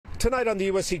Tonight on the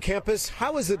USC campus,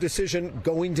 how is the decision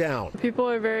going down? People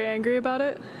are very angry about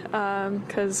it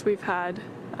because we've had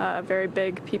very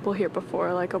big people here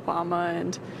before, like Obama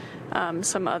and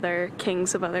some other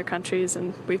kings of other countries,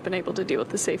 and we've been able to deal with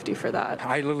the safety for that.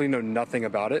 I literally know nothing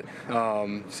about it.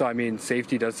 So, I mean,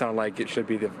 safety does sound like it should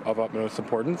be of utmost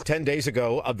importance. 10 days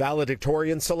ago, a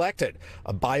valedictorian selected.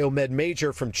 A biomed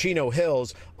major from Chino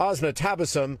Hills, Asna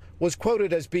Tabassum, was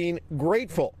quoted as being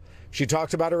grateful. She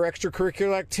talked about her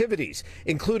extracurricular activities,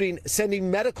 including sending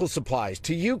medical supplies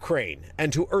to Ukraine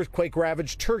and to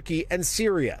earthquake-ravaged Turkey and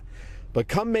Syria. But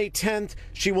come May 10th,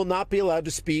 she will not be allowed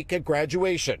to speak at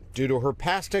graduation due to her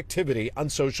past activity on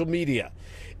social media.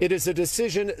 It is a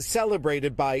decision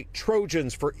celebrated by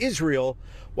Trojans for Israel,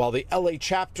 while the LA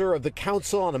chapter of the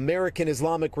Council on American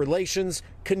Islamic Relations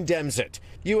condemns it.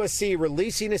 USC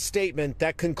releasing a statement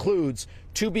that concludes,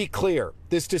 to be clear,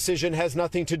 this decision has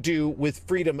nothing to do with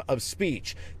freedom of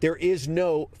speech. There is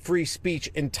no free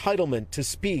speech entitlement to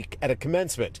speak at a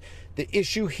commencement. The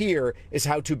issue here is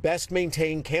how to best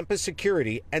maintain campus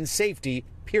security and safety,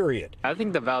 period. I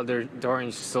think the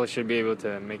valedictorian still should be able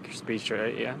to make your speech,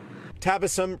 right? Yeah.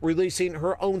 Tabassum releasing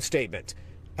her own statement.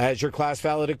 As your class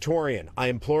valedictorian, I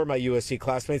implore my USC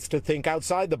classmates to think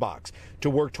outside the box, to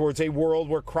work towards a world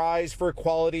where cries for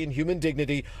equality and human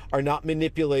dignity are not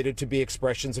manipulated to be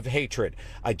expressions of hatred.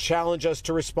 I challenge us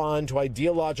to respond to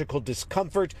ideological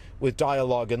discomfort with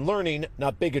dialogue and learning,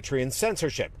 not bigotry and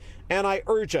censorship. And I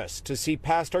urge us to see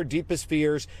past our deepest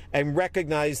fears and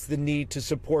recognize the need to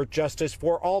support justice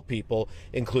for all people,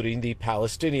 including the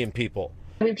Palestinian people.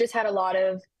 We've just had a lot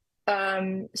of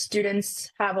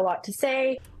students have a lot to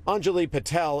say. Anjali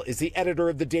Patel is the editor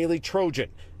of the Daily Trojan,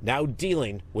 now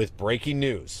dealing with breaking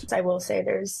news. I will say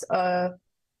there's a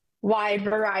wide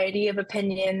variety of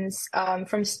opinions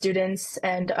from students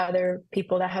and other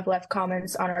people that have left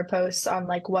comments on our posts on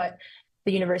like what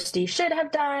the university should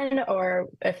have done, or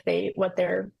if what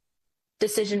their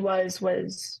decision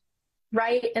was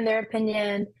right in their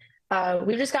opinion.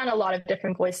 We've just gotten a lot of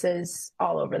different voices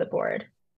all over the board.